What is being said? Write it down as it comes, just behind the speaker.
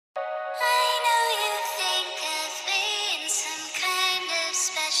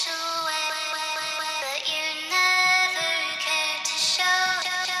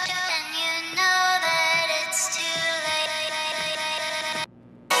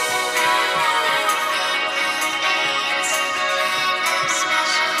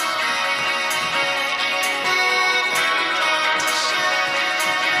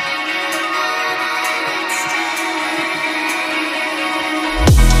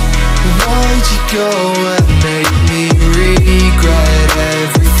go and make me regret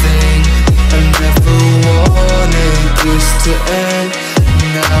everything? I never wanted this to end.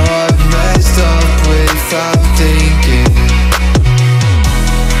 Now I've messed up without thinking.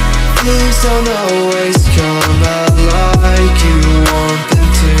 Things don't always come out like you want them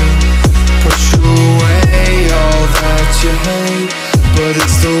to. Push away all that you hate, but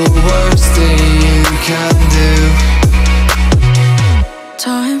it's the worst thing you can do.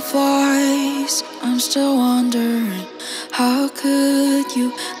 Time flies, I'm still wondering, how could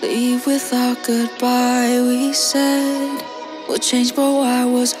you leave without goodbye? We said we'll change, but why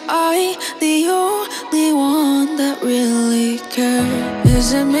was I the only one that really cared?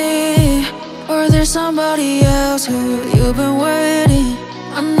 Is it me, or there's somebody else who you've been waiting?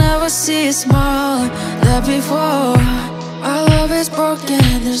 I never see a smile like that before. Our love is broken,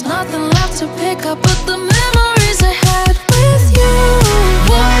 there's nothing left to pick up but the memories I had with you.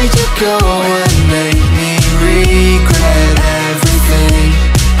 Why'd you go and make me regret everything?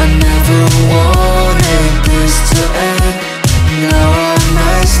 I never wanted this to end. Now I'm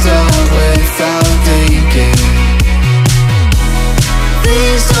messed up without thinking.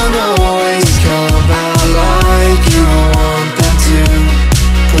 These don't always come out like you want them to.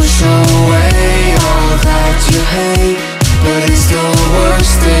 Push away all that you hate, but it's the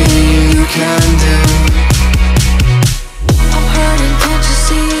worst thing you can do. I'm hurting, can't you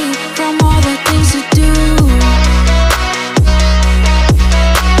see, from all the things you do?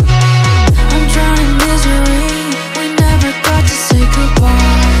 I'm drowning in misery, we never got to say goodbye.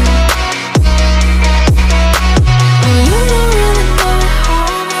 Oh, you don't really know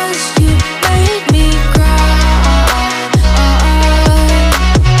how much you made me cry.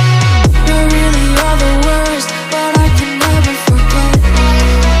 You really are the worst, but I can never forget you.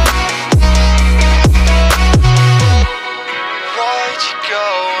 Why'd you go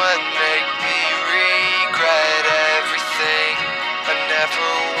and make me regret everything? I never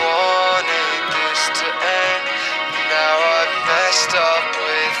wanted this to end. Now I've messed up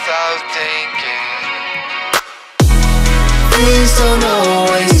without thinking.